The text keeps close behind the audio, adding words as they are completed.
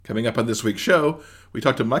Coming up on this week's show, we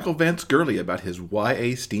talk to Michael Vance Gurley about his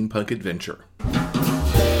YA steampunk adventure.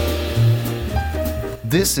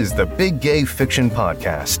 This is the Big Gay Fiction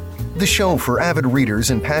Podcast, the show for avid readers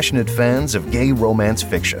and passionate fans of gay romance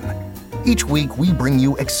fiction. Each week, we bring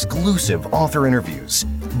you exclusive author interviews,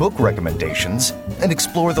 book recommendations, and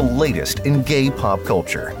explore the latest in gay pop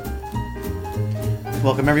culture.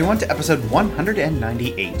 Welcome, everyone, to episode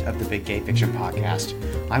 198 of the Big Gay Fiction Podcast.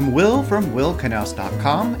 I'm Will from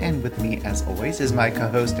willknaus.com, and with me, as always, is my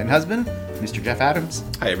co-host and husband, Mr. Jeff Adams.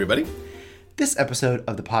 Hi, everybody. This episode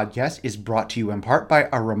of the podcast is brought to you in part by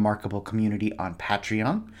our remarkable community on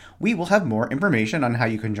Patreon. We will have more information on how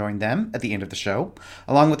you can join them at the end of the show,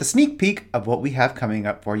 along with a sneak peek of what we have coming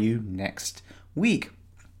up for you next week.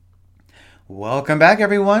 Welcome back,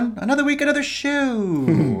 everyone. Another week, another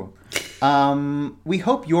show. We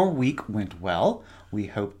hope your week went well. We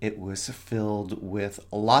hope it was filled with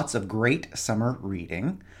lots of great summer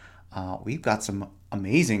reading. We've got some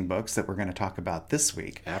amazing books that we're going to talk about this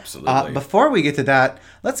week. Absolutely. Before we get to that,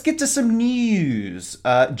 let's get to some news.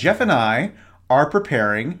 Jeff and I are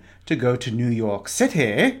preparing to go to New York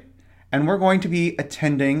City, and we're going to be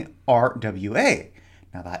attending RWA.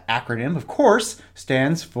 Now, that acronym, of course,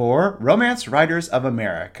 stands for Romance Writers of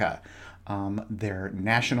America. Their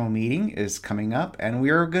national meeting is coming up, and we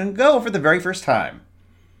are going to go for the very first time.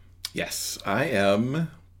 Yes, I am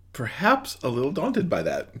perhaps a little daunted by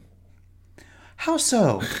that. How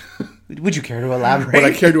so? Would you care to elaborate? Would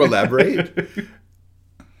I care to elaborate?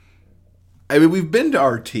 I mean, we've been to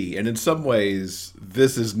RT, and in some ways,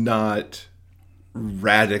 this is not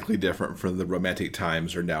radically different from the Romantic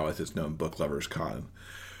Times, or now as it's known, Book Lovers Con.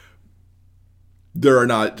 There are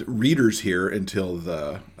not readers here until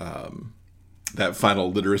the that final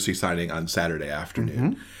literacy signing on Saturday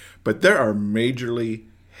afternoon. Mm-hmm. But there are majorly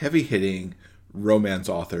heavy-hitting romance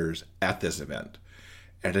authors at this event.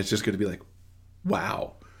 And it's just going to be like,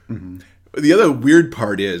 wow. Mm-hmm. The other weird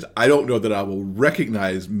part is I don't know that I will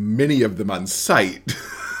recognize many of them on sight.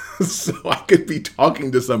 So I could be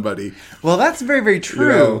talking to somebody. Well, that's very, very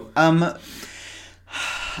true. You know,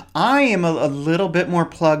 I am a little bit more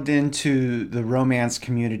plugged into the romance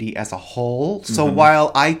community as a whole. So while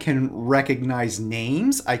I can recognize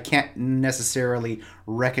names, I can't necessarily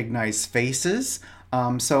recognize faces.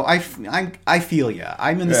 So I feel you.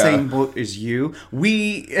 I'm in the same boat as you.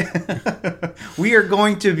 We are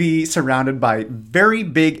going to be surrounded by very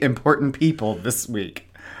big, important people this week.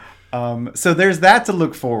 So there's that to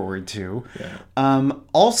look forward to. Yeah.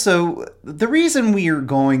 Also, the reason we are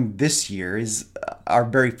going this year is our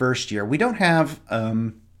very first year. We don't have,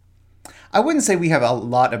 I wouldn't say we have a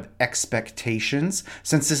lot of expectations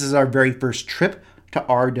since this is our very first trip to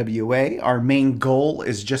RWA. Our main goal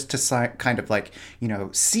is just to kind of like, you know,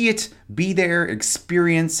 see it, be there,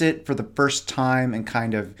 experience it for the first time, and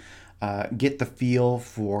kind of get the feel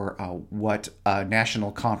for what a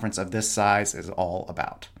national conference of this size is all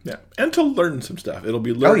about. Yeah, and to learn some stuff. It'll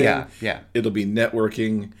be learning. Oh, yeah. It'll be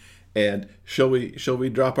networking. And shall we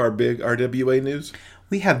drop our big RWA news?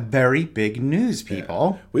 We have very big news,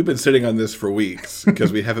 people. Yeah. We've been sitting on this for weeks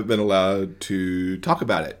because we haven't been allowed to talk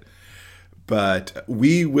about it. But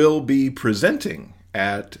we will be presenting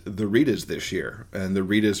at the Ritas this year. And the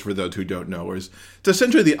Ritas, for those who don't know, is it's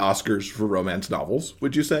essentially the Oscars for romance novels.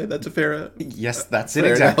 Would you say that's a fair Yes, that's it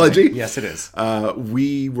exactly. Analogy? Yes, it is.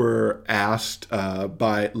 We were asked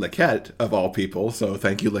by Laquette, of all people, so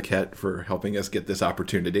thank you, Laquette, for helping us get this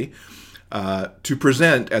opportunity, to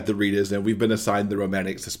present at the Ritas, and we've been assigned the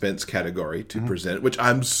romantic suspense category to present, which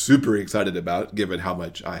I'm super excited about, given how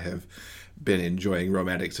much I have been enjoying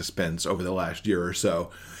romantic suspense over the last year or so.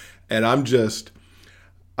 And I'm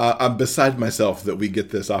beside myself that we get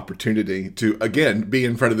this opportunity to, again, be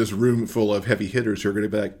in front of this room full of heavy hitters who are going to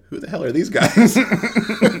be like, who the hell are these guys?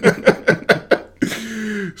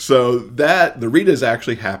 So the Ritas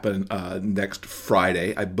actually happen next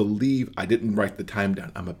Friday. I believe, I didn't write the time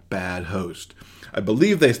down. I'm a bad host. I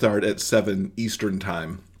believe they start at 7 Eastern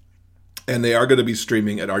time. And they are going to be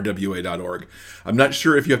streaming at rwa.org. I'm not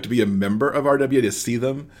sure if you have to be a member of RWA to see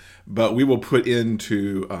them, but we will put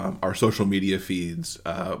into our social media feeds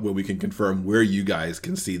where we can confirm where you guys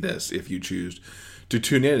can see this if you choose to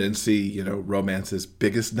tune in and see, you know, romance's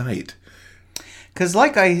biggest night. Because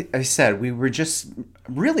like I said, we were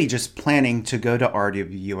really just planning to go to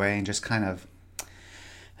RWA and just kind of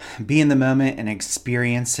be in the moment and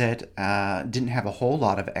experience it. Didn't have a whole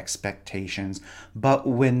lot of expectations, but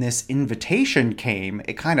when this invitation came,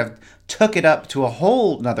 it kind of took it up to a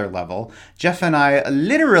whole nother level. Jeff and I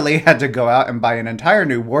literally had to go out and buy an entire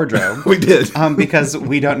new wardrobe. We did. Because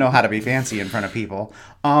we don't know how to be fancy in front of people.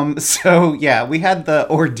 So yeah, we had the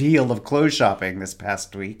ordeal of clothes shopping this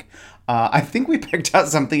past week. I think we picked out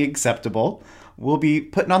something acceptable. We'll be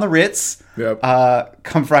putting on the Ritz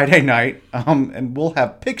come Friday night, and we'll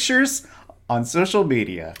have pictures on social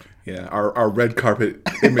media. Yeah, our red carpet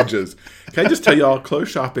images. Can I just tell y'all, clothes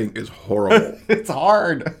shopping is horrible. It's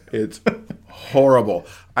hard. It's horrible.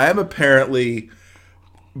 I am apparently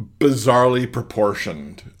bizarrely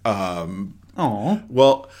proportioned.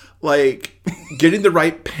 Well, like, getting the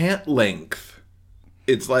right pant length.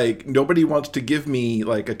 It's like nobody wants to give me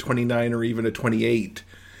like a 29 or even a 28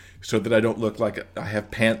 so that I don't look like I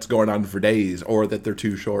have pants going on for days, or that they're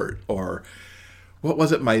too short, or what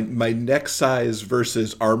was it? My neck size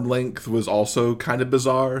versus arm length was also kind of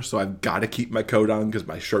bizarre. So I've got to keep my coat on because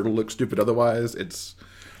my shirt will look stupid otherwise.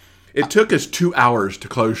 It took us 2 hours to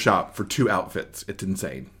clothes shop for 2 outfits. It's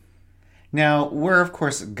insane. Now, we're, of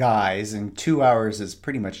course, guys, and 2 hours is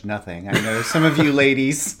pretty much nothing. I know some of you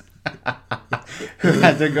ladies who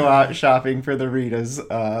had to go out shopping for the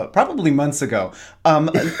Ritas probably months ago.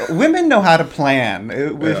 Women know how to plan.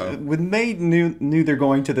 When they knew they're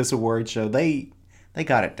going to this award show, they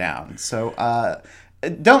got it down. So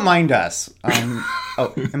don't mind us.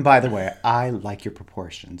 And by the way, I like your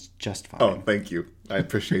proportions just fine. Oh, thank you. I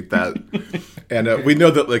appreciate that. And we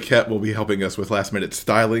know that Laquette will be helping us with last-minute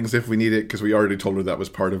stylings if we need it, because we already told her that was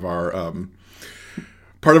part of our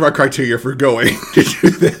criteria for going to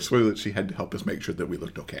do this, was that she had to help us make sure that we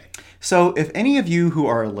looked okay. So if any of you who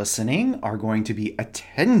are listening are going to be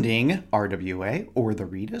attending RWA or the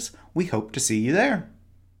Ritas, we hope to see you there.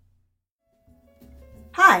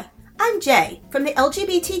 Hi, I'm Jay from the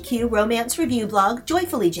LGBTQ romance review blog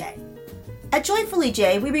Joyfully Jay. At Joyfully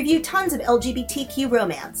Jay, we review tons of LGBTQ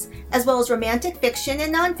romance, as well as romantic fiction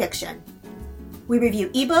and nonfiction. We review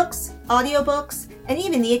ebooks, audiobooks, and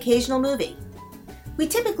even the occasional movie. We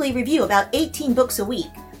typically review about 18 books a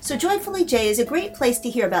week, so Joyfully Jay is a great place to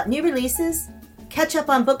hear about new releases, catch up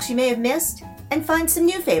on books you may have missed, and find some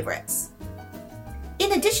new favorites.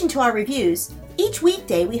 In addition to our reviews, each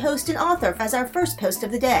weekday we host an author as our first post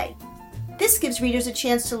of the day. This gives readers a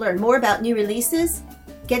chance to learn more about new releases,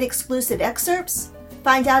 get exclusive excerpts,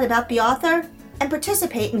 find out about the author, and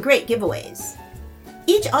participate in great giveaways.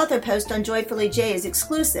 Each author post on Joyfully Jay is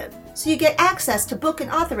exclusive, so you get access to book and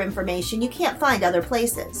author information you can't find other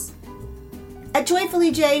places. At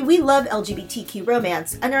Joyfully Jay, we love LGBTQ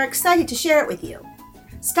romance and are excited to share it with you.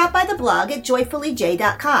 Stop by the blog at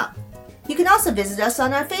joyfullyjay.com. You can also visit us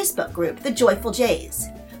on our Facebook group, The Joyful Jays.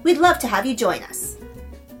 We'd love to have you join us.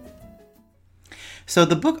 So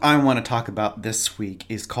the book I want to talk about this week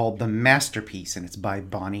is called The Masterpiece, and it's by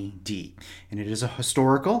Bonnie D. And it is a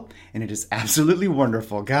historical, and it is absolutely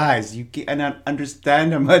wonderful. Guys, you cannot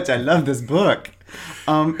understand how much I love this book.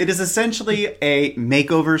 It is essentially a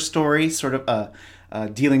makeover story, sort of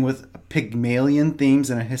dealing with Pygmalion themes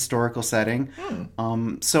in a historical setting.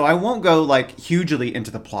 So I won't go like hugely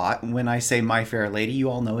into the plot. When I say My Fair Lady, you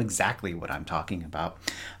all know exactly what I'm talking about.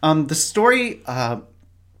 The story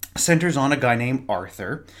centers on a guy named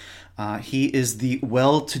Arthur. He is the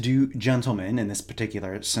well-to-do gentleman in this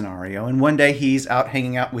particular scenario. And one day he's out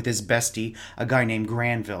hanging out with his bestie, a guy named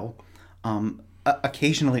Granville.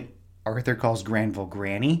 Occasionally, Arthur calls Granville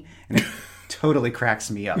Granny, and it totally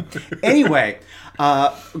cracks me up. Anyway,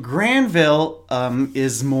 Granville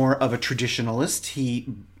is more of a traditionalist.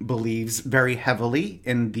 He believes very heavily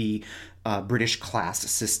in the British class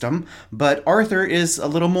system, but Arthur is a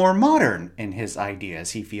little more modern in his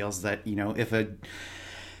ideas. He feels that, you know, if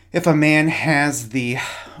a man has the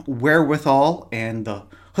wherewithal and the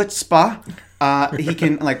chutzpah, he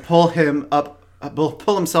can like pull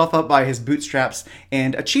himself up by his bootstraps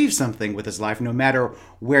and achieve something with his life, no matter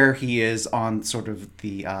where he is on sort of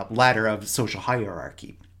the ladder of social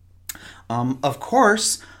hierarchy. Of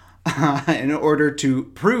course, in order to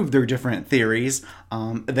prove their different theories,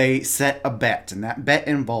 they set a bet, and that bet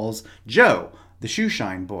involves Joe, the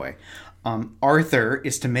shoeshine boy. Arthur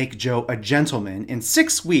is to make Joe a gentleman in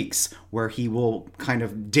 6 weeks, where he will kind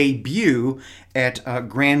of debut at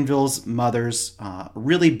Granville's mother's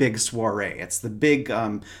really big soiree. It's the big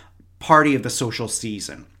party of the social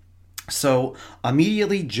season. So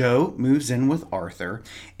immediately Joe moves in with Arthur,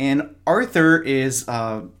 and Arthur is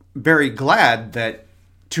very glad that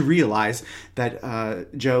to realize that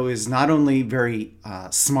Joe is not only very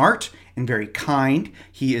smart and very kind,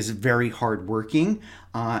 he is very hardworking,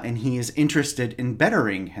 and he is interested in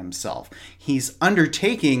bettering himself. He's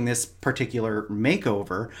undertaking this particular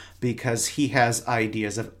makeover because he has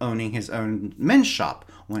ideas of owning his own men's shop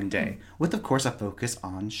one day, with, of course, a focus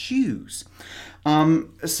on shoes.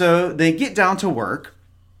 So they get down to work,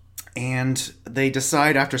 and they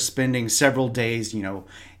decide after spending several days,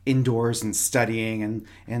 indoors and studying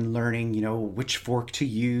and learning, which fork to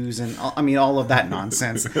use and all of that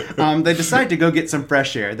nonsense. They decide to go get some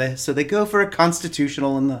fresh air. So they go for a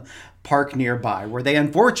constitutional in the park nearby, where they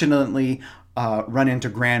unfortunately run into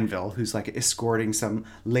Granville, who's like escorting some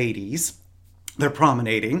ladies. They're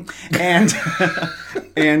promenading, and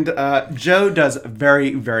Joe does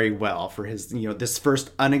very, very well for his, this first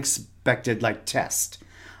unexpected test.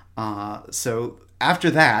 So after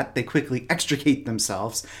that, they quickly extricate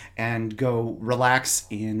themselves and go relax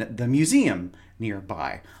in the museum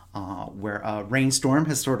nearby, where a rainstorm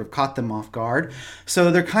has sort of caught them off guard.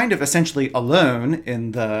 So they're kind of essentially alone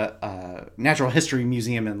in the Natural History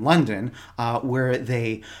Museum in London, where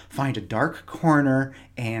they find a dark corner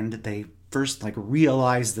and they first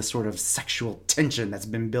realize the sort of sexual tension that's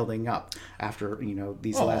been building up after,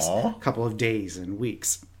 these last couple of days and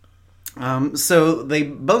weeks. So they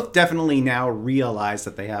both definitely now realize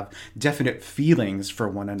that they have definite feelings for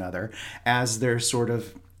one another as their sort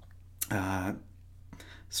of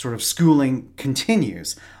schooling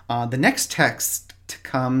continues. The next text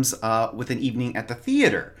comes with an evening at the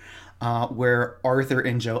theater, where Arthur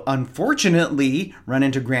and Joe unfortunately run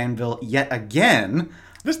into Granville yet again.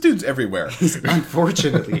 This dude's everywhere. He's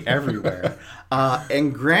unfortunately everywhere.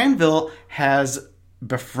 And Granville has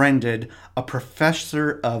befriended a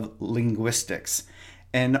professor of linguistics.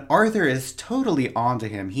 And Arthur is totally onto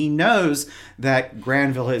him. He knows that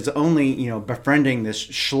Granville is only, befriending this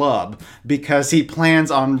schlub because he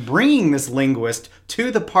plans on bringing this linguist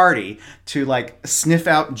to the party to, sniff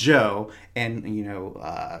out Joe and,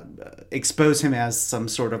 expose him as some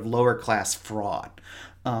sort of lower class fraud.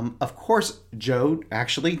 Of course, Joe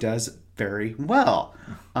actually does very well.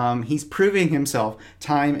 He's proving himself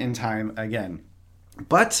time and time again.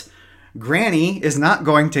 But Granny is not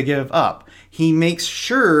going to give up. He makes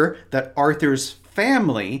sure that Arthur's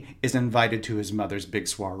family is invited to his mother's big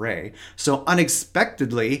soiree. So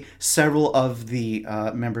unexpectedly, several of the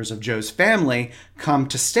members of Joe's family come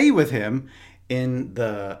to stay with him in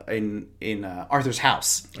Arthur's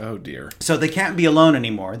house. Oh dear. So they can't be alone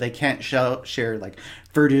anymore. They can't share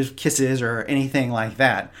furtive kisses or anything like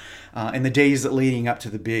that in the days leading up to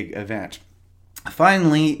the big event.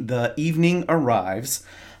 Finally, the evening arrives,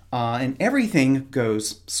 and everything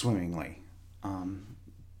goes swimmingly.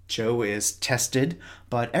 Joe is tested,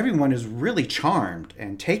 but everyone is really charmed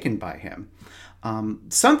and taken by him.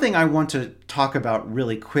 Something I want to talk about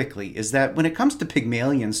really quickly is that when it comes to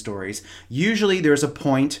Pygmalion stories, usually there's a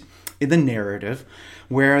point in the narrative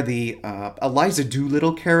where the Eliza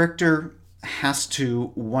Doolittle character has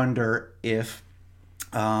to wonder if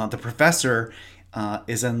the professor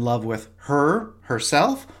is in love with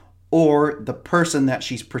herself, or the person that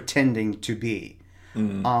she's pretending to be.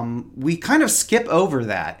 We kind of skip over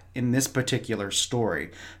that in this particular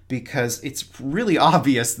story because it's really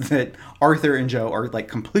obvious that Arthur and Joe are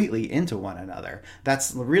completely into one another.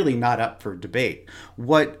 That's really not up for debate.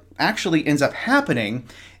 What actually ends up happening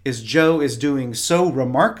is Joe is doing so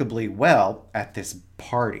remarkably well at this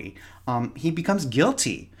party, he becomes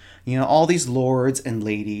guilty. All these lords and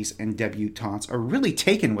ladies and debutantes are really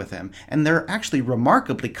taken with him, and they're actually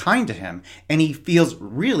remarkably kind to him, and he feels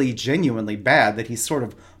really genuinely bad that he's sort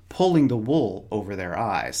of pulling the wool over their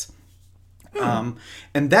eyes.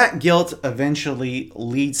 And that guilt eventually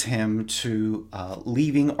leads him to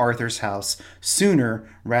leaving Arthur's house sooner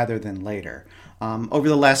rather than later. Over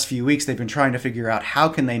the last few weeks, they've been trying to figure out how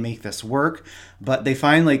can they make this work, but they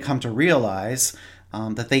finally come to realize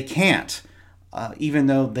that they can't. Even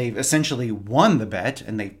though they've essentially won the bet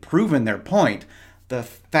and they've proven their point, the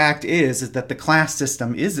fact is that the class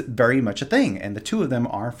system is very much a thing, and the two of them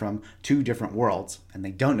are from two different worlds, and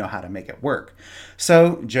they don't know how to make it work.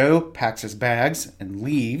 So Joe packs his bags and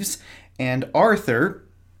leaves, and Arthur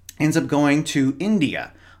ends up going to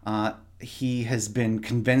India. He has been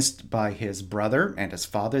convinced by his brother and his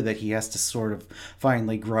father that he has to sort of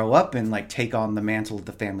finally grow up and take on the mantle of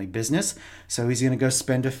the family business. So he's going to go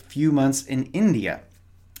spend a few months in India.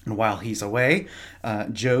 And while he's away,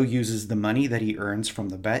 Joe uses the money that he earns from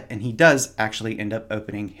the bet, and he does actually end up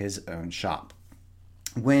opening his own shop.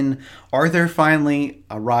 When Arthur finally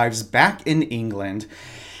arrives back in England,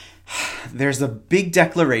 there's a big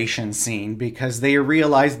declaration scene because they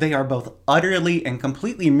realize they are both utterly and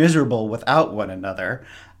completely miserable without one another.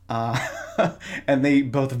 And they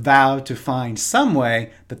both vow to find some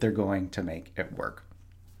way that they're going to make it work.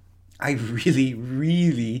 I really,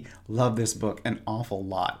 really love this book an awful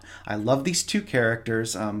lot. I love these two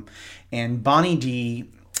characters. And Bonnie D.,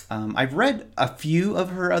 I've read a few of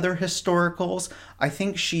her other historicals. I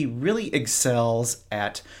think she really excels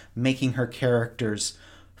at making her characters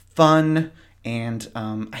fun, and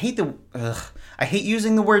I hate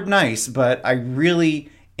using the word nice, but I really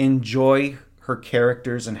enjoy her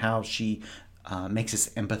characters and how she makes us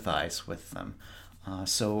empathize with them.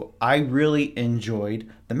 So I really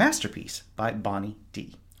enjoyed The Masterpiece by Bonnie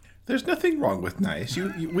D. There's nothing wrong with nice.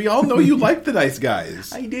 We all know you like the nice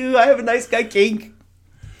guys. I do. I have a nice guy kink.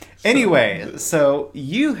 Anyway, so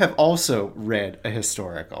you have also read a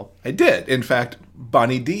historical. I did. In fact,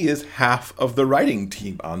 Bonnie D is half of the writing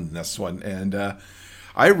team on this one. And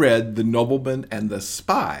I read The Nobleman and the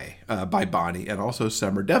Spy by Bonnie, and also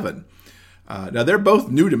Summer Devon. Now, they're both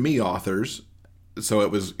new to me authors, so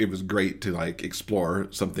it was great to explore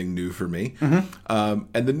something new for me. Mm-hmm.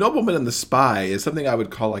 And The Nobleman and the Spy is something I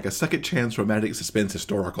would call like a second chance romantic suspense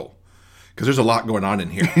historical, because there's a lot going on in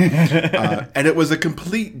here. And it was a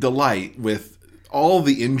complete delight with all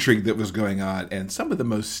the intrigue that was going on and some of the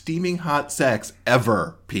most steaming hot sex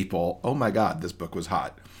ever, people. Oh my God, this book was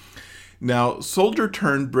hot. Now,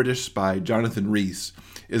 soldier-turned-British spy Jonathan Rhys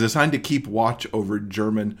is assigned to keep watch over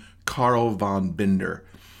German Karl von Binder.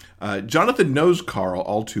 Jonathan knows Karl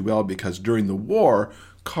all too well because during the war,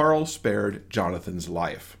 Karl spared Jonathan's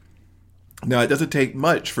life. Now, it doesn't take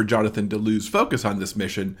much for Jonathan to lose focus on this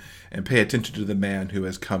mission and pay attention to the man who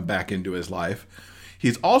has come back into his life.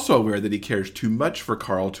 He's also aware that he cares too much for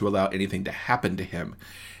Karl to allow anything to happen to him.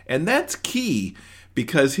 And that's key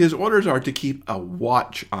because his orders are to keep a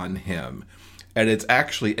watch on him. And it's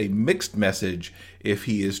actually a mixed message if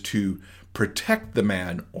he is to protect the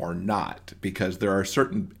man or not, because there are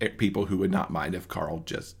certain people who would not mind if Karl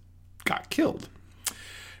just got killed.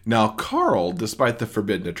 Now, Karl, despite the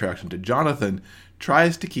forbidden attraction to Jonathan,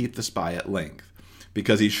 tries to keep the spy at length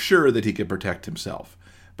because he's sure that he can protect himself.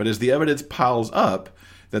 But as the evidence piles up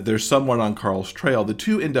that there's someone on Karl's trail, the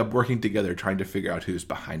two end up working together trying to figure out who's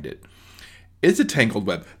behind it. It's a tangled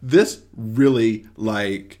web. This really,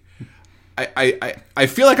 I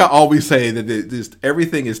feel like I always say that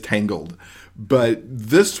everything is tangled, but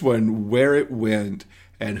this one, where it went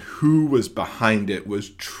and who was behind it,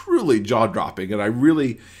 was truly jaw-dropping. And I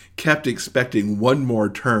really kept expecting one more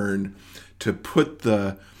turn to put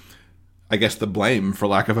the blame, for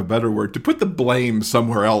lack of a better word, to put the blame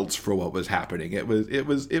somewhere else for what was happening. It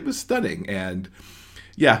was stunning, and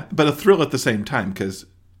yeah, but a thrill at the same time, because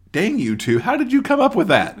dang you two, how did you come up with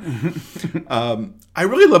that? I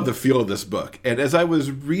really love the feel of this book, and as I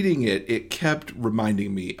was reading it, it kept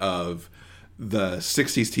reminding me of the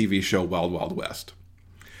 60s TV show Wild Wild West.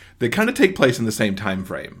 They kind of take place in the same time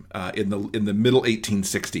frame, in the middle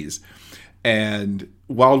 1860s. And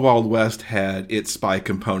Wild Wild West had its spy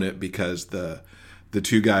component because the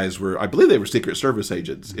two guys were, I believe they were Secret Service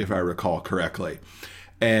agents, if I recall correctly.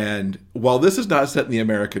 And while this is not set in the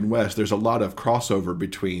American West, there's a lot of crossover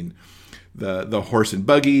between the horse and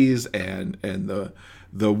buggies and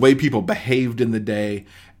the way people behaved in the day.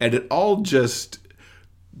 And it all just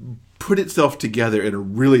put itself together in a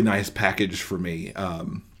really nice package for me.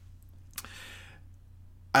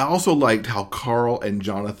 I also liked how Karl and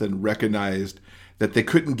Jonathan recognized that they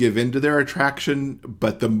couldn't give in to their attraction,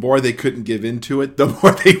 but the more they couldn't give into it, the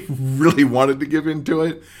more they really wanted to give into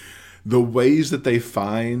it. The ways that they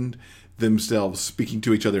find themselves speaking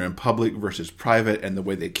to each other in public versus private, and the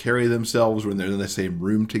way they carry themselves when they're in the same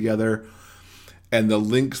room together, and the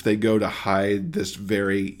lengths they go to hide this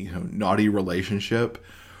very naughty relationship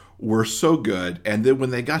were so good. And then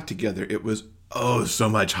when they got together, it was so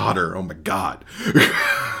much hotter. Oh my God.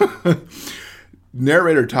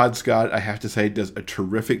 Narrator Todd Scott, I have to say, does a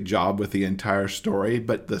terrific job with the entire story,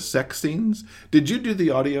 but the sex scenes, did you do the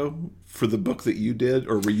audio for the book that you did,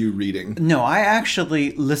 or were you reading? No, I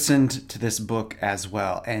actually listened to this book as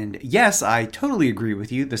well. And yes, I totally agree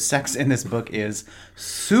with you. The sex in this book is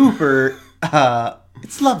super,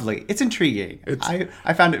 it's lovely. It's intriguing.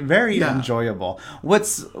 I found it very enjoyable.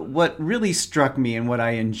 What really struck me and what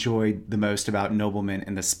I enjoyed the most about Nobleman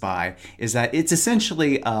and the Spy is that it's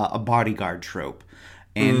essentially a bodyguard trope,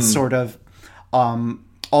 and sort of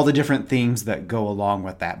all the different themes that go along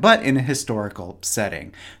with that, but in a historical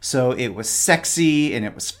setting. So it was sexy and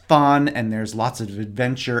it was fun, and there's lots of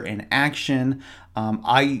adventure and action.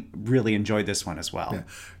 I really enjoyed this one as well. Yeah.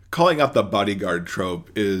 calling out the bodyguard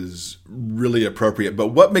trope is really appropriate. But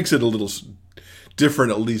what makes it a little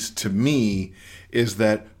different, at least to me, is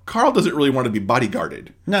that Carl doesn't really want to be bodyguarded.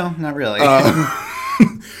 No, not really.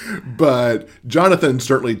 But Jonathan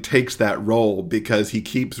certainly takes that role because he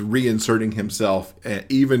keeps reinserting himself,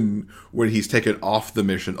 even when he's taken off the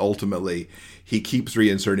mission. Ultimately, he keeps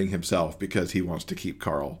reinserting himself because he wants to keep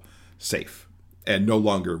Carl safe and no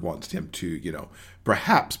longer wants him to,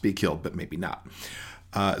 perhaps be killed, but maybe not.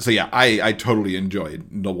 I totally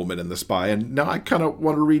enjoyed Nobleman and the Spy, and now I kind of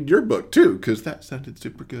want to read your book too because that sounded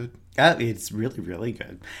super good. It's really, really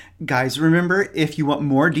good. Guys, remember, if you want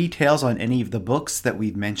more details on any of the books that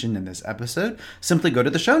we've mentioned in this episode, simply go to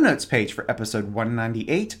the show notes page for episode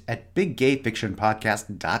 198 at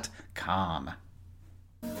biggayfictionpodcast.com.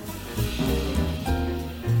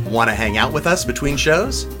 Want to hang out with us between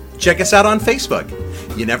shows? Check us out on Facebook.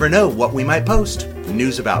 You never know what we might post.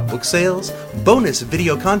 News about book sales, bonus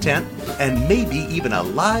video content, and maybe even a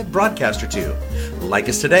live broadcast or two. Like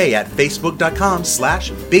us today at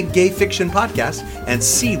facebook.com/biggayfictionpodcast and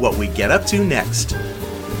see what we get up to next.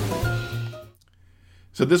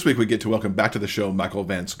 So this week we get to welcome back to the show Michael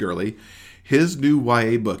Vance Gurley. His new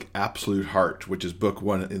YA book, Absolute Heart, which is book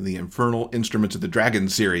 1 in the Infernal Instruments of the Dragon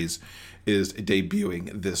series, is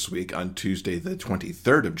debuting this week on Tuesday, the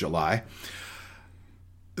 23rd of July.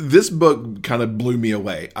 This book kind of blew me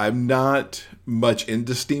away. I'm not much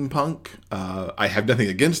into steampunk. I have nothing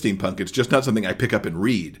against steampunk. It's just not something I pick up and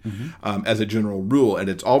read as a general rule. And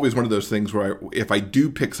it's always one of those things where if I do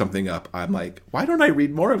pick something up, I'm like, why don't I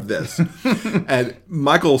read more of this? And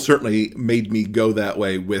Michael certainly made me go that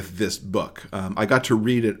way with this book. I got to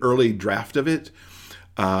read an early draft of it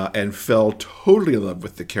and fell totally in love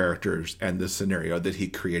with the characters and the scenario that he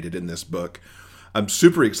created in this book. I'm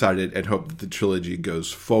super excited and hope that the trilogy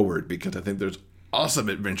goes forward because I think there's awesome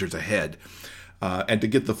adventures ahead. And to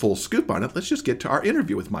get the full scoop on it, let's just get to our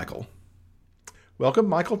interview with Michael. Welcome,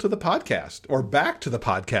 Michael, to the podcast, or back to the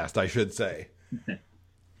podcast, I should say.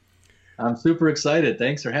 I'm super excited.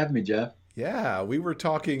 Thanks for having me, Jeff. Yeah, we were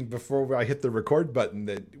talking before I hit the record button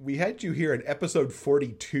that we had you here in episode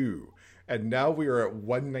 42, and now we are at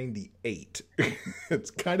 198.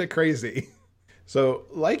 It's kind of crazy. So,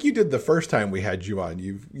 like you did the first time we had you on,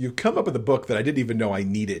 you've come up with a book that I didn't even know I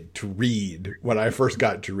needed to read when I first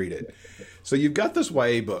got to read it. So you've got this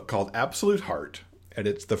YA book called Absolute Heart, and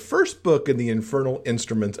it's the first book in the Infernal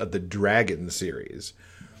Instruments of the Dragon series.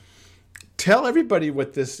 Tell everybody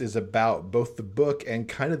what this is about, both the book and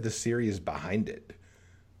kind of the series behind it.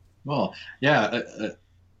 Well, yeah,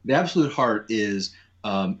 the Absolute Heart is,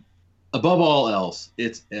 above all else,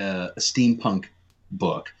 it's a steampunk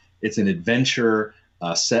book. It's an adventure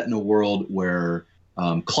set in a world where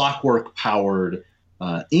clockwork-powered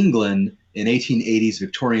England in 1880s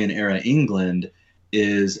Victorian-era England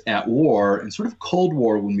is at war, and sort of Cold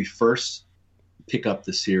War when we first pick up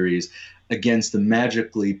the series, against the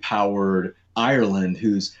magically powered Ireland,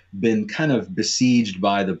 who's been kind of besieged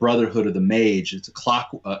by the Brotherhood of the Mage. It's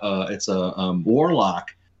a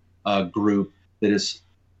warlock group that has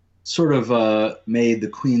sort of made the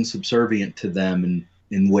Queen subservient to them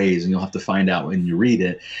in ways, and you'll have to find out when you read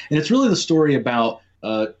it. And it's really the story about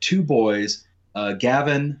two boys,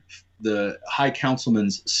 Gavin, the High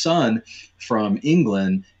Councilman's son from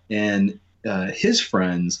England, and his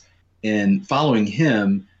friends, and following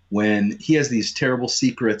him when he has these terrible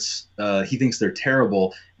secrets. He thinks they're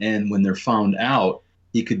terrible, and when they're found out,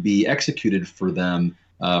 he could be executed for them,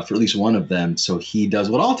 for at least one of them. So he does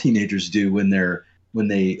what all teenagers do when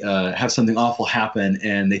they have something awful happen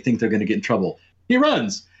and they think they're going to get in trouble. He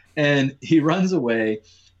runs away,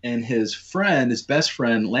 and his best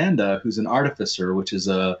friend, Landa, who's an artificer, which is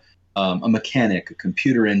a mechanic, a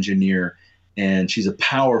computer engineer, and she's a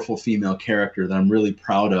powerful female character that I'm really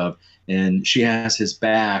proud of. And she has his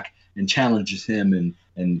back and challenges him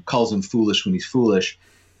and calls him foolish when he's foolish.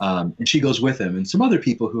 And she goes with him. And some other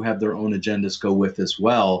people who have their own agendas go with as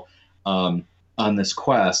well on this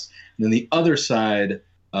quest. And then the other side,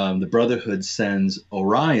 the Brotherhood sends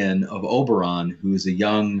Orion of Oberon, who is a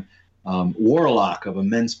young warlock of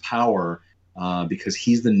immense power, because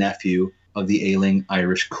he's the nephew of the ailing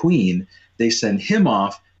Irish queen. They send him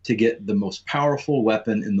off to get the most powerful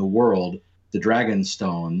weapon in the world, the Dragon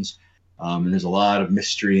Stones. And there's a lot of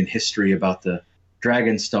mystery and history about the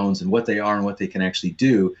Dragon Stones and what they are and what they can actually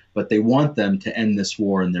do, but they want them to end this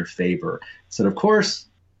war in their favor. So, of course,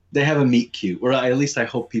 they have a meet cute, or at least I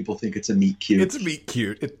hope people think it's a meet cute. It's a meet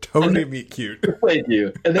cute. It's totally meet cute. They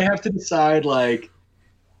do. And they have to decide, like,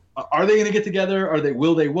 are they going to get together? Are they,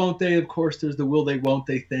 will they, won't they? Of course, there's the will they, won't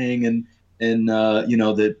they thing, and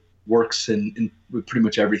that works in pretty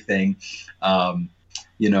much everything.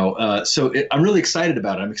 I'm really excited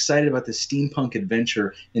about it. I'm excited about this steampunk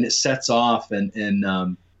adventure, and it sets off and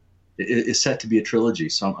it is set to be a trilogy.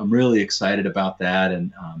 So I'm really excited about that,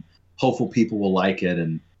 and hopeful people will like it,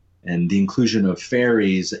 and the inclusion of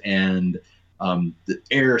fairies and the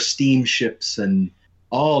air steamships and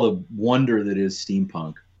all the wonder that is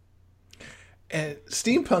steampunk. And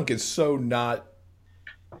steampunk is so not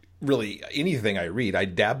really anything I read. I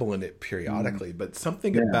dabble in it periodically, but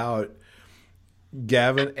something about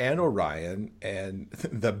Gavin and Orion and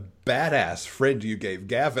the badass friend you gave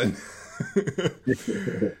Gavin.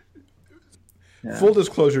 Full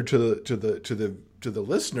disclosure to the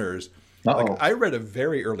listeners, like, I read a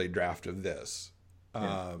very early draft of this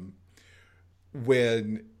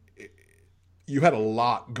when you had a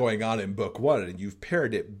lot going on in book one, and you've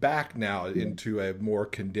pared it back now into a more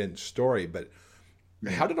condensed story. But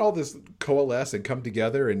how did all this coalesce and come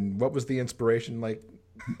together, and what was the inspiration like?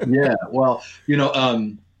 Yeah, well,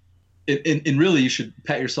 and really, you should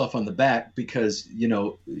pat yourself on the back, because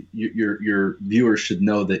your viewers should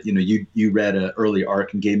know that you read an early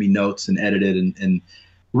arc and gave me notes and edited and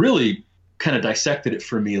really kind of dissected it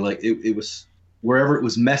for me. Like it was, wherever it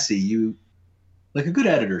was messy, you, like a good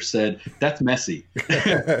editor, said that's messy.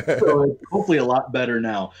 So it's hopefully a lot better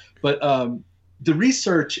now. But the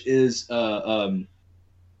research is, the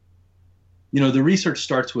research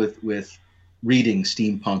starts with reading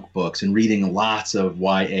steampunk books and reading lots of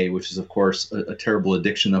YA, which is, of course, a terrible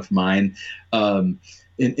addiction of mine.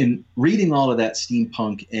 In reading all of that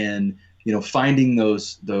steampunk and, finding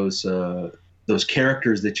those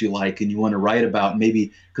characters that you like and you want to write about,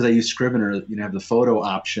 maybe because I use Scrivener, have the photo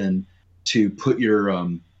option to put your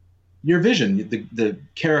vision, the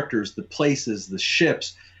characters, the places, the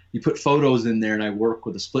ships, you put photos in there, and I work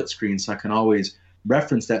with a split screen so I can always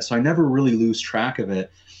reference that. So I never really lose track of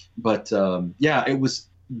it. But it was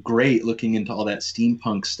great looking into all that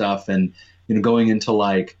steampunk stuff, and going into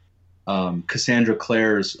like Cassandra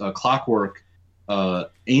Clare's Clockwork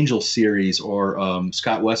Angel series, or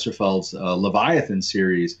Scott Westerfeld's Leviathan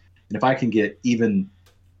series. And if I can get even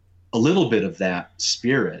a little bit of that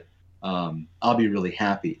spirit, I'll be really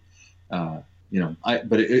happy. But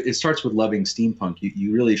it starts with loving steampunk.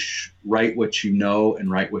 You really write what you know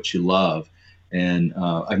and write what you love. And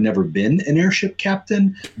I've never been an airship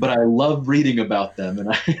captain, but I love reading about them,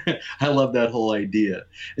 and I love that whole idea.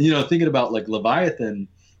 And thinking about like Leviathan,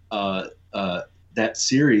 that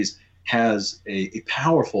series has a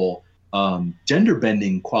powerful gender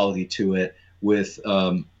bending quality to it, with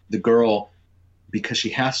the girl, because she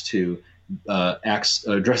has to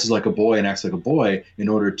dresses like a boy and acts like a boy in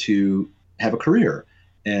order to have a career.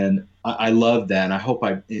 And I love that, and I hope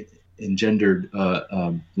I engendered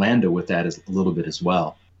Lando with that a little bit as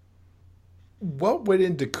well. What went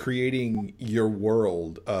into creating your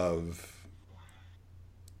world of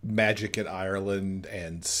magic in Ireland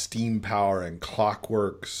and steam power and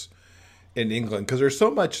clockworks in England? Because there's so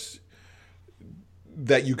much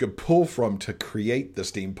that you could pull from to create the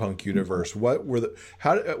steampunk universe. What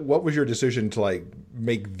was your decision to like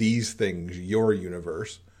make these things your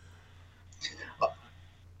universe?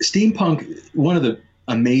 Steampunk, one of the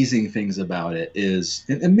amazing things about it is,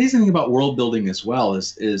 an amazing thing about world building as well,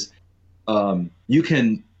 is you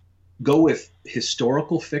can go with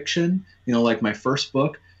historical fiction, like my first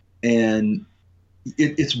book, and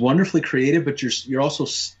it's wonderfully creative, but you're also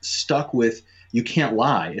stuck with, you can't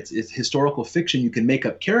lie. It's historical fiction. You can make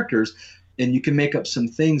up characters and you can make up some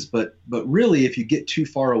things, but really, if you get too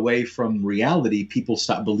far away from reality, people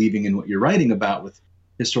stop believing in what you're writing about with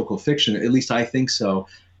historical fiction. At least I think so.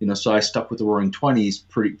 So I stuck with the Roaring Twenties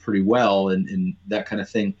pretty well, and that kind of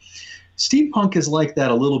thing. Steampunk is like that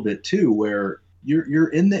a little bit too, where you're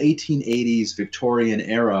in the 1880s Victorian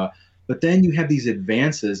era, but then you have these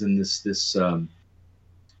advances in this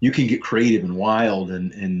you can get creative and wild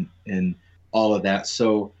and all of that.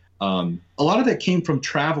 So a lot of that came from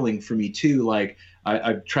traveling for me too. Like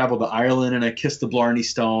I've traveled to Ireland and I kissed the Blarney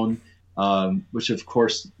Stone. Which of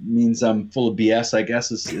course means I'm full of BS, I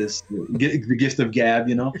guess, is the gift of gab,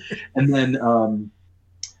 And then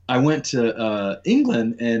I went to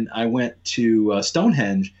England, and I went to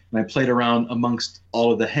Stonehenge, and I played around amongst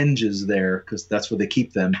all of the henges there, because that's where they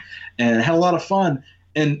keep them, and I had a lot of fun.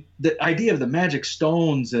 And the idea of the magic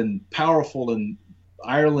stones and powerful and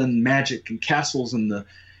Ireland magic and castles, and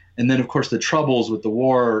then of course the troubles with the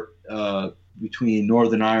war between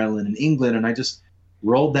Northern Ireland and England, and I just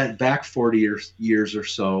rolled that back 40 years or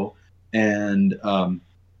so, and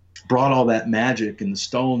brought all that magic and the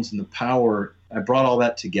stones and the power. I brought all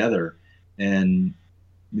that together, and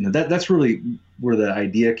that's really where the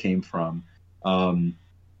idea came from.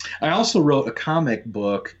 I also wrote a comic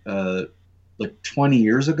book, like 20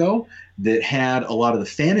 years ago that had a lot of the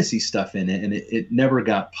fantasy stuff in it, and it never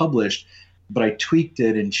got published. But I tweaked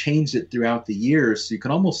it and changed it throughout the years. So you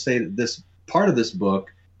can almost say that this part of this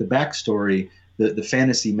book, the backstory, the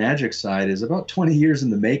fantasy magic side, is about 20 years in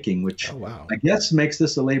the making, which I guess makes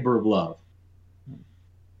this a labor of love.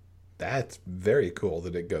 That's very cool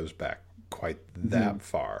that it goes back quite that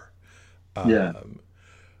far. Yeah.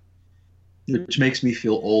 Which makes me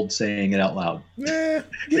feel old saying it out loud. You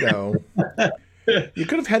know, you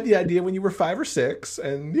could have had the idea when you were 5 or 6,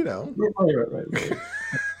 and you know. Right.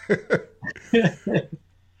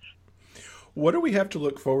 What do we have to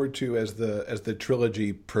look forward to as the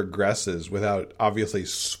trilogy progresses, without obviously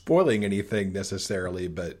spoiling anything necessarily?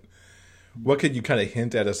 But what could you kind of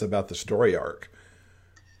hint at us about the story arc?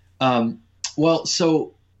 Well,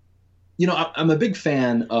 so, you know, I'm a big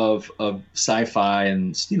fan of sci-fi,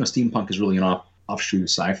 and, you know, steampunk is really an offshoot of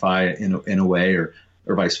sci-fi in a way, or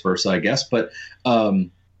vice versa, I guess. But, or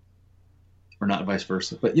not vice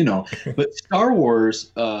versa, but, you know, but Star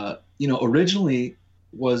Wars, you know, originally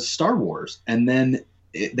was Star Wars. And then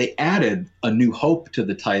they added A New Hope to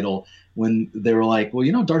the title when they were like, well,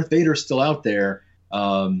 you know, Darth Vader's still out there.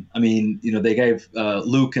 I mean, you know, they gave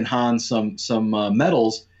Luke and Han some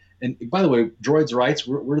medals. And by the way, droids' rights,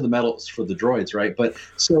 we're the medals for the droids, right? But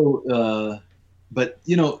so, but,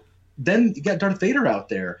 you know, then you got Darth Vader out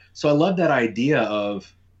there. So I love that idea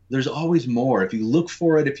of there's always more. If you look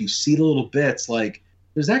for it, if you see the little bits, like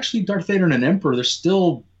there's actually Darth Vader and an Emperor. We're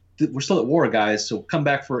still at war, guys. So come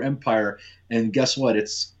back for Empire. And guess what?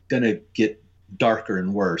 It's going to get darker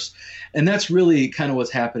and worse. And that's really kind of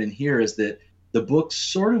what's happening here, is that the book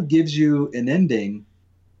sort of gives you an ending,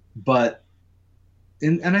 but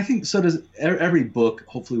and I think so does every book.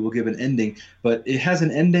 Hopefully will give an ending, but it has an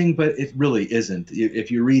ending, but it really isn't. If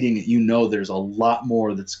you're reading it, you know there's a lot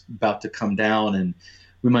more that's about to come down, and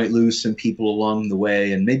we might lose some people along the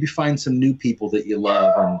way, and maybe find some new people that you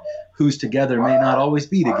love, and who's together may not always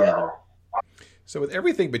be together. So with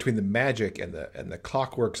everything between the magic and the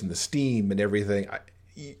clockworks and the steam and everything,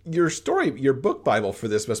 your book Bible for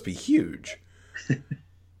this must be huge.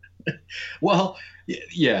 Well,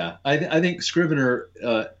 yeah, I think Scrivener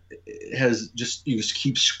has just, you just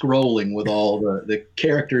keep scrolling with all the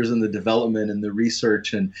characters and the development and the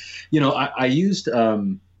research. And, you know, I used,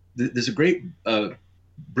 there's a great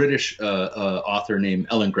British author named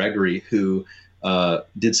Ellen Gregory who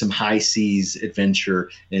did some high seas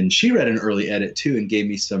adventure, and she read an early edit too and gave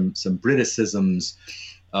me some Briticisms,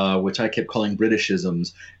 which I kept calling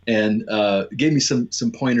Britishisms, and gave me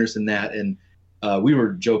some pointers in that. And we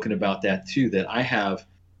were joking about that too, that I have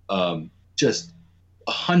just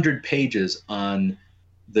 100 pages on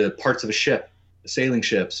the parts of a ship, sailing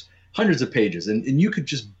ships, hundreds of pages. And you could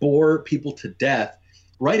just bore people to death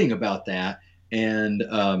writing about that. And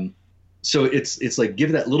so it's like,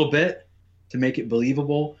 give that little bit to make it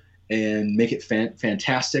believable and make it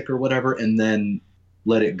fantastic or whatever, and then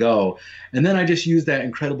let it go. And then I just use that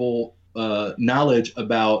incredible knowledge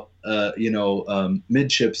about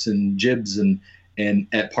midships and jibs and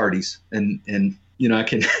at parties, and you know, I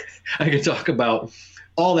can talk about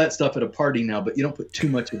all that stuff at a party now, but you don't put too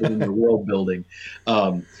much of it in your world building.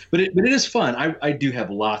 But it is fun. I do have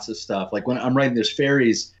lots of stuff. Like when I'm writing, there's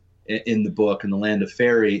fairies in the book, in the land of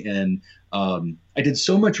fairy, and I did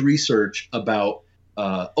so much research about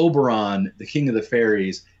Oberon, the king of the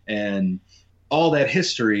fairies, and all that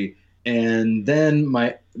history. And then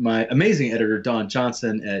my amazing editor, Dawn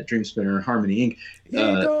Johnson at Dreamspinner and Harmony Inc.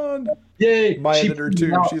 Yay, Dawn! Yay! My editor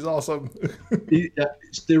too. She's awesome.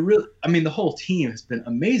 They're really, I mean, the whole team has been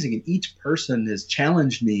amazing, and each person has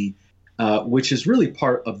challenged me, which is really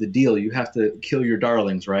part of the deal. You have to kill your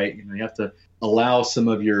darlings, right? You know, you have to allow some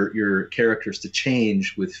of your characters to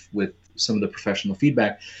change with some of the professional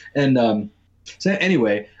feedback. And so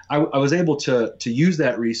anyway, I was able to use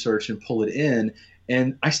that research and pull it in.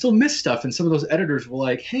 And I still miss stuff. And some of those editors were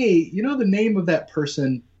like, hey, you know, the name of that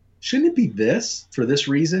person, shouldn't it be this for this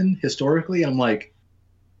reason historically? I'm like,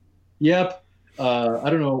 yep. I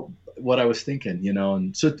don't know what I was thinking, you know?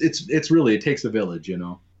 And so it's really, it takes a village, you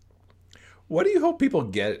know? What do you hope people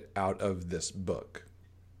get out of this book?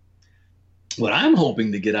 What I'm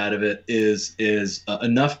hoping to get out of it is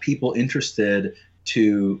enough people interested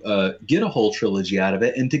to get a whole trilogy out of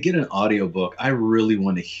it, and to get an audiobook. I really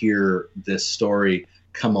want to hear this story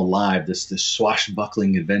come alive, this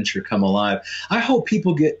swashbuckling adventure come alive. I hope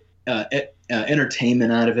people get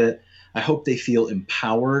entertainment out of it. I hope they feel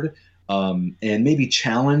empowered and maybe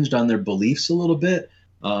challenged on their beliefs a little bit,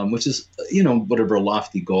 which is, you know, whatever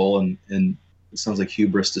lofty goal, and it sounds like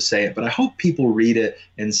hubris to say it, but I hope people read it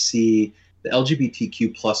and see the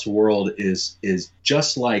LGBTQ plus world is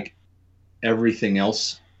just like everything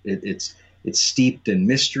else. It's steeped in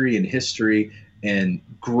mystery and history and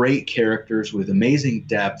great characters with amazing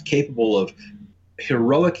depth, capable of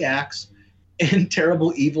heroic acts and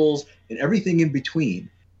terrible evils and everything in between.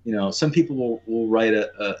 You know, some people will write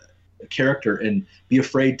a character and be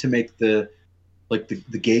afraid to make the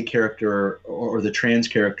gay character or the trans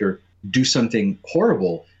character do something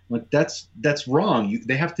horrible. Like that's wrong.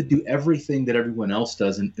 They have to do everything that everyone else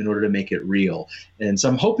does in order to make it real. And so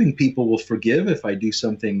I'm hoping people will forgive if I do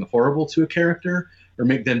something horrible to a character or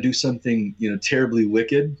make them do something, you know, terribly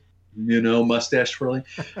wicked, you know, mustache twirling.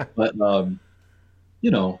 But, you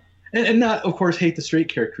know, and not, of course, hate the straight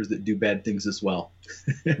characters that do bad things as well.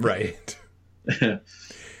 Right.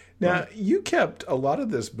 Now, you kept a lot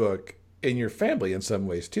of this book in your family in some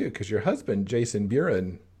ways, too, because your husband, Jason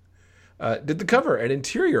Buren, did the cover and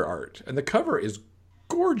interior art. And the cover is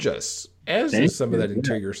gorgeous, as is some of that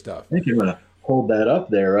interior stuff. I think you're going to hold that up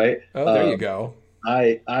there, right? Oh, there you go.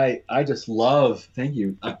 I just love, thank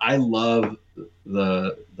you. I love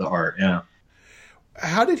the art, yeah.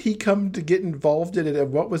 How did he come to get involved in it,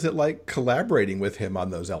 and what was it like collaborating with him on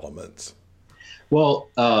those elements? Well,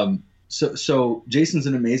 so Jason's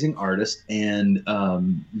an amazing artist and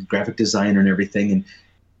graphic designer and everything. And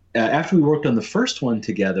after we worked on the first one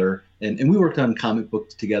together, and we worked on comic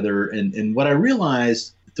books together, and what I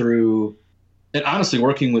realized through, and honestly,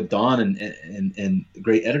 working with Don and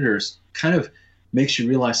great editors kind of makes you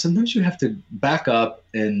realize sometimes you have to back up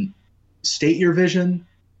and state your vision,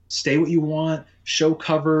 state what you want, show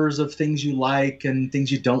covers of things you like and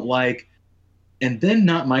things you don't like, and then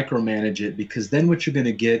not micromanage it, because then what you're going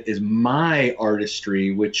to get is my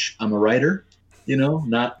artistry, which I'm a writer, you know,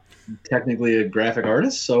 not technically a graphic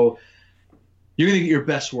artist. So you're going to get your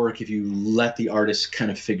best work if you let the artist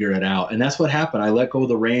kind of figure it out. And that's what happened. I let go of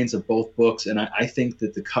the reins of both books, and I think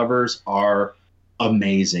that the covers are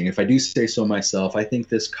amazing. If I do say so myself, I think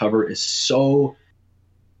this cover is so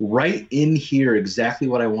right in here, exactly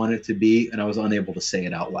what I want it to be, and I was unable to say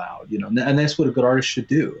it out loud, you know, and that's what a good artist should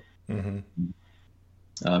do. Mm-hmm.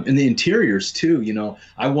 And the interiors too, you know,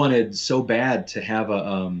 I wanted so bad to have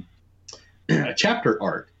a chapter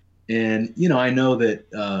art, and you know, I know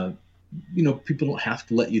that you know, people don't have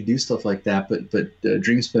to let you do stuff like that, but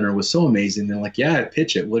Dream Spinner was so amazing. They're like, yeah,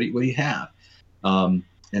 pitch it. What do you have?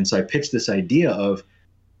 And so I pitched this idea of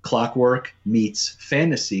Clockwork meets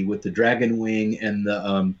fantasy with the dragon wing and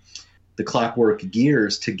the Clockwork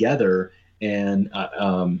gears together. And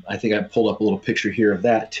I think I pulled up a little picture here of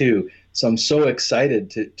that too. So I'm so excited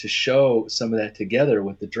to show some of that together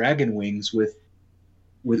with the dragon wings with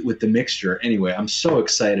the mixture. Anyway, I'm so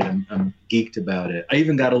excited. I'm geeked about it. I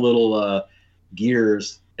even got a little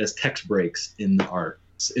gears as text breaks in the art,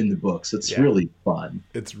 in the books. It's really fun.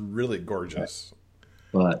 It's really gorgeous.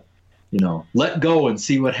 But, you know, let go and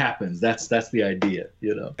see what happens. That's the idea,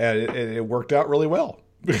 you know. And it worked out really well.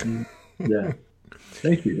 Yeah.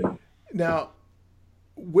 Thank you. Now,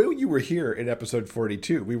 when you were here in episode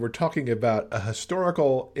 42, we were talking about a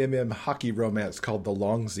historical hockey romance called The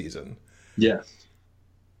Long Season. Yes.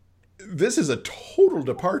 This is a total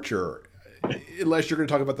departure, unless you're going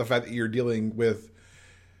to talk about the fact that you're dealing with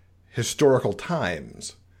historical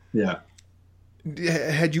times. Yeah.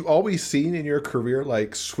 Had you always seen in your career,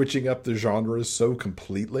 like, switching up the genres so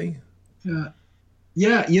completely?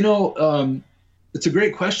 Yeah, you know, it's a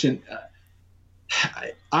great question.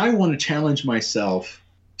 I want to challenge myself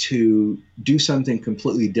to do something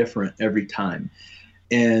completely different every time.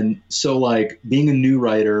 And so, like, being a new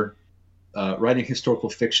writer, writing historical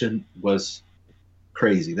fiction was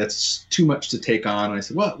crazy. That's too much to take on. And I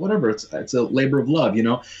said, well, whatever, it's a labor of love, you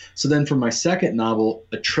know? So then for my second novel,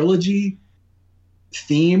 a trilogy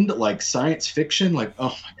themed, like science fiction, like,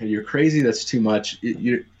 oh my God, you're crazy. That's too much.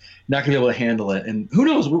 You're not gonna be able to handle it. And who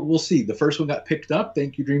knows, we'll see. The first one got picked up.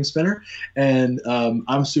 Thank you, Dream Spinner. And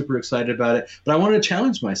I'm super excited about it, but I wanted to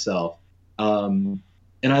challenge myself. And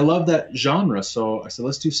I love that genre. So I said,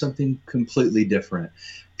 let's do something completely different.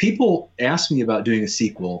 People ask me about doing a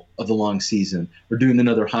sequel of The Long Season or doing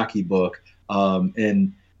another hockey book.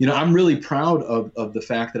 And, you know, I'm really proud of the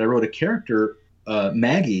fact that I wrote a character,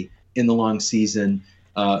 Maggie, in The Long Season,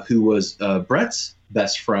 who was Brett's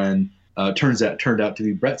best friend. Turned out to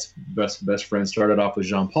be Brett's best friend. Started off with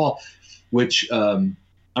Jean-Paul, which I'm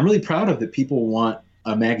really proud of, that people want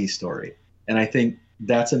a Maggie story. And I think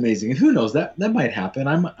that's amazing. And who knows, that might happen.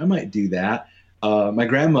 I might do that. My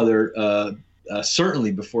grandmother,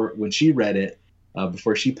 certainly when she read it,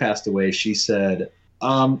 before she passed away, she said,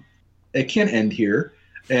 it can't end here.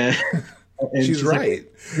 And she's right.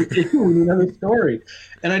 Like, we need another story.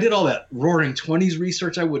 And I did all that Roaring 20s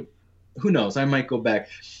research. Who knows, I might go back.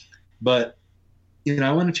 But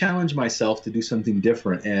I want to challenge myself to do something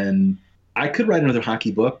different. And I could write another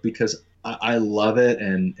hockey book because I love it.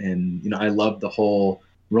 And I love the whole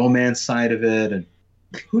romance side of it. And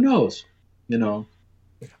who knows,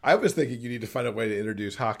 I was thinking you need to find a way to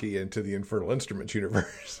introduce hockey into the Infernal Instruments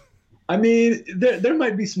universe. I mean, there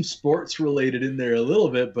might be some sports related in there a little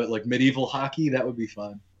bit, but like medieval hockey, that would be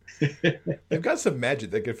fun. They've got some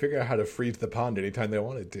magic. They could figure out how to freeze the pond anytime they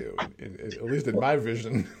wanted to, at least in my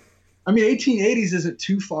vision. I mean, 1880s isn't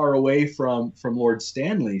too far away from Lord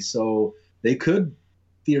Stanley, so they could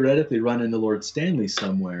theoretically run into Lord Stanley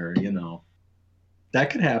somewhere, That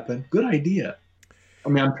could happen. Good idea. I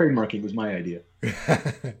mean, I'm trademarking. It was my idea.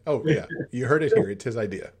 Oh, yeah. You heard it here. It's his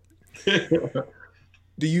idea.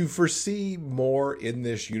 Do you foresee more in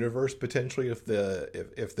this universe potentially if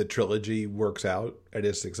the trilogy works out and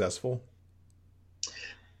is successful?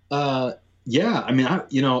 Yeah, I mean,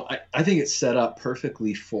 I think it's set up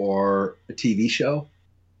perfectly for a TV show.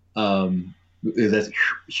 That's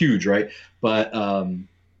huge, right? But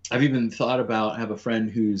I've even thought about. I have a friend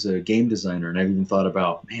who's a game designer, and I've even thought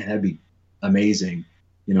about, man, that'd be amazing.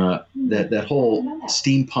 That whole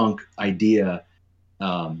steampunk idea.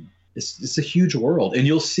 It's a huge world, and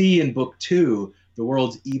you'll see in book 2 the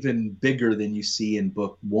world's even bigger than you see in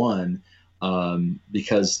book 1,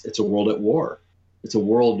 because it's a world at war. It's a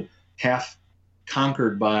world half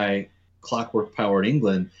conquered by clockwork-powered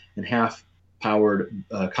England and half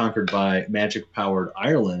conquered by magic-powered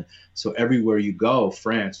Ireland. So everywhere you go,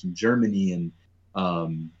 France and Germany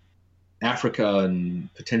and Africa and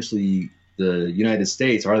potentially the United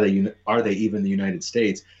States, are they even the United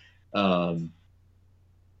States?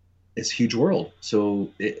 It's a huge world, so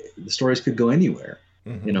the stories could go anywhere.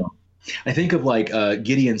 Mm-hmm. I think of like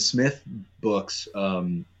Gideon Smith books,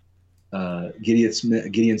 Gideon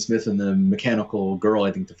Smith and the Mechanical Girl.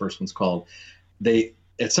 I think the first one's called.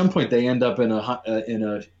 At some point they end up in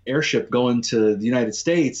a airship going to the United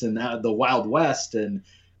States and the Wild West and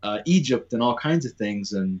Egypt and all kinds of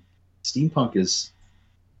things. And steampunk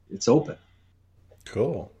it's open.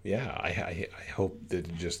 Cool. Yeah, I hope that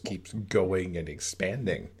it just keeps going and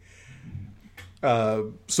expanding.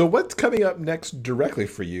 So what's coming up next directly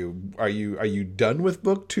for you? Are you done with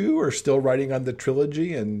book 2 or still writing on the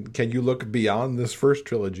trilogy? And can you look beyond this first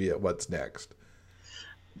trilogy at what's next?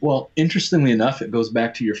 Well, interestingly enough, it goes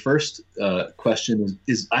back to your first question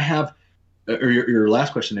is I have, or your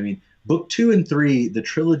last question. I mean, book 2 and 3, the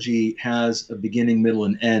trilogy has a beginning, middle,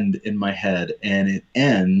 and end in my head, and it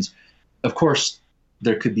ends. Of course,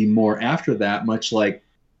 there could be more after that, much like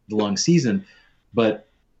The Long Season, but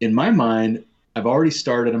in my mind, I've already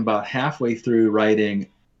started. I'm about halfway through writing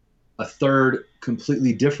a third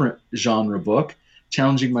completely different genre book,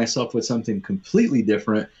 challenging myself with something completely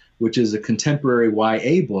different, which is a contemporary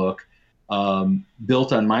YA book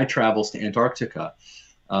built on my travels to Antarctica.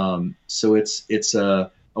 So it's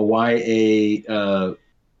a YA,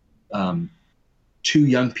 2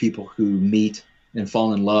 young people who meet and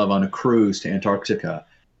fall in love on a cruise to Antarctica.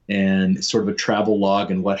 And it's sort of a travel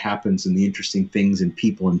log and what happens and the interesting things and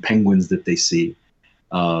people and penguins that they see.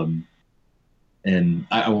 And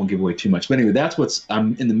I won't give away too much. But anyway, that's what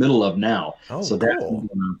I'm in the middle of now. Oh, so that's been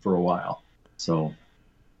going on for a while. So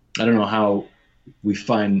I don't know how we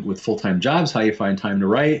find with full-time jobs, how you find time to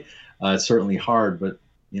write. It's certainly hard, but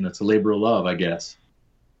it's a labor of love, I guess.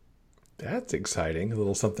 That's exciting. A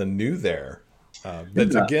little something new there.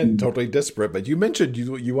 That's again totally disparate, but you mentioned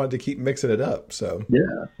you wanted to keep mixing it up. So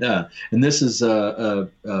yeah. And this is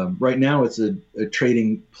right now it's a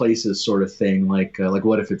trading places sort of thing, like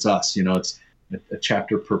What If It's Us? It's a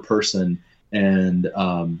chapter per person, and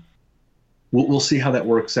we'll see how that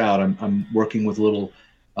works out. I'm working with a little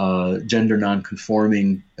gender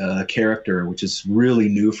non-conforming character, which is really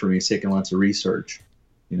new for me. It's taken lots of research,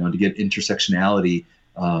 to get intersectionality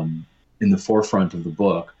in the forefront of the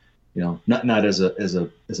book. Not as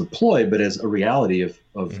a ploy, but as a reality of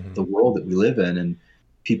mm-hmm. the world that we live in and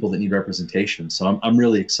people that need representation. So I'm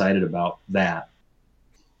really excited about that.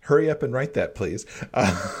 Hurry up and write that, please.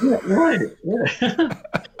 Yeah, right. Yeah.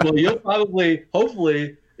 Well, you'll probably,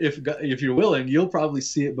 hopefully, if you're willing, you'll probably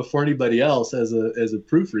see it before anybody else as a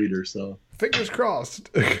proofreader. So fingers crossed.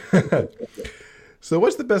 So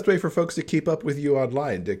what's the best way for folks to keep up with you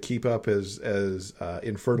online, to keep up as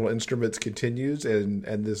Infernal Instruments continues and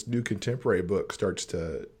this new contemporary book starts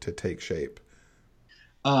to take shape?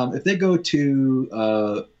 If they go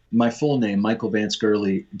to my full name,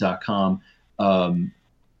 michaelvancegurley.com,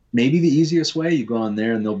 maybe the easiest way, you go on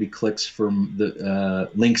there and there'll be clicks from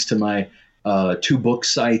the links to my 2 book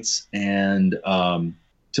sites and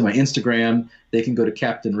to my Instagram. They can go to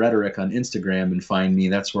Captain Rhetoric on Instagram and find me.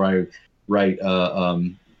 That's where I write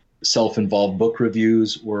self-involved book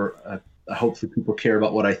reviews where hopefully people care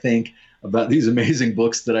about what I think about these amazing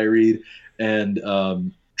books that I read, and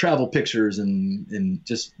travel pictures and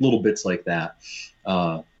just little bits like that.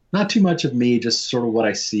 Not too much of me, just sort of what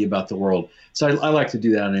I see about the world. So I like to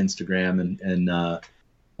do that on Instagram, and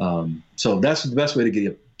so that's the best way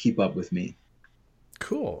to keep up with me.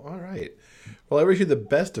 Cool. All right. Well, I wish you the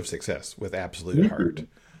best of success with Absolute Heart.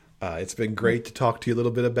 It's been great to talk to you a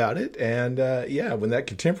little bit about it. And when that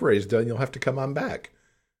contemporary is done, you'll have to come on back.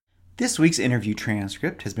 This week's interview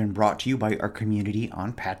transcript has been brought to you by our community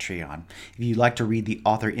on Patreon. If you'd like to read the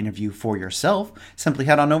author interview for yourself, simply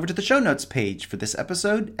head on over to the show notes page for this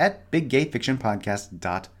episode at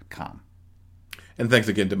biggayfictionpodcast.com. And thanks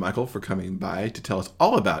again to Michael for coming by to tell us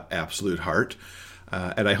all about Absolute Heart.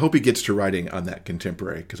 And I hope he gets to writing on that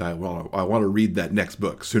contemporary, because I want to read that next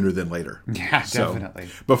book sooner than later. Yeah, definitely.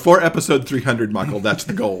 So, before episode 300, Michael, that's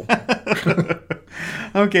the goal.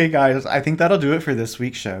 Okay, guys, I think that'll do it for this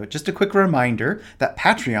week's show. Just a quick reminder that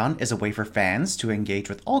Patreon is a way for fans to engage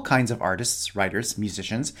with all kinds of artists, writers,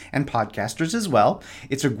 musicians, and podcasters as well.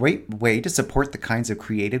 It's a great way to support the kinds of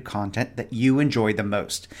creative content that you enjoy the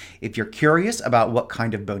most. If you're curious about what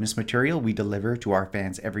kind of bonus material we deliver to our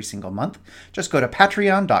fans every single month, just go to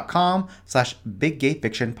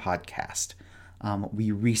patreon.com/biggayfictionpodcast.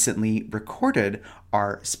 We recently recorded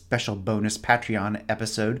our special bonus Patreon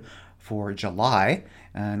episode for July,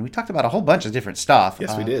 and we talked about a whole bunch of different stuff.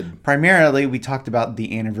 Yes, we did. Primarily, we talked about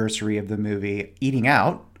the anniversary of the movie Eating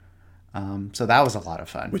Out. So that was a lot of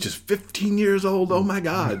fun. Which is 15 years old. Oh, my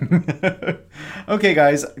God. Okay,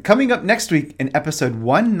 guys. Coming up next week in episode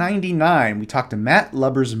 199, we talk to Matt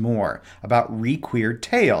Lubbers-Moore about Requeered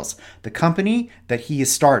Tales, the company that he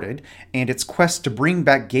has started, and its quest to bring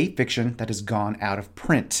back gay fiction that has gone out of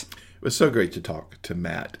print. It was so great to talk to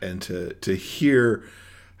Matt and to hear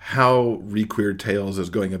how Requeered Tales is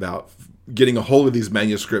going about getting a hold of these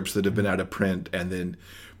manuscripts that have been out of print and then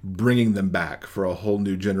bringing them back for a whole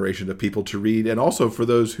new generation of people to read, and also for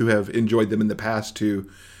those who have enjoyed them in the past to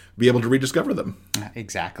be able to rediscover them.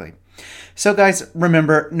 Exactly. So, guys,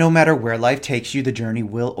 remember, no matter where life takes you, the journey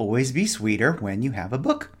will always be sweeter when you have a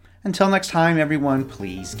book. Until next time, everyone,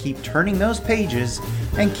 please keep turning those pages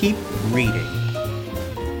and keep reading.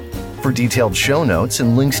 For detailed show notes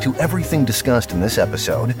and links to everything discussed in this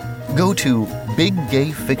episode, go to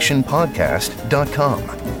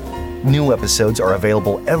biggayfictionpodcast.com. New episodes are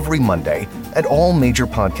available every Monday at all major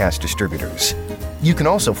podcast distributors. You can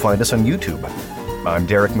also find us on YouTube. I'm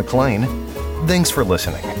Derek McLean. Thanks for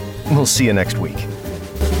listening. We'll see you next week.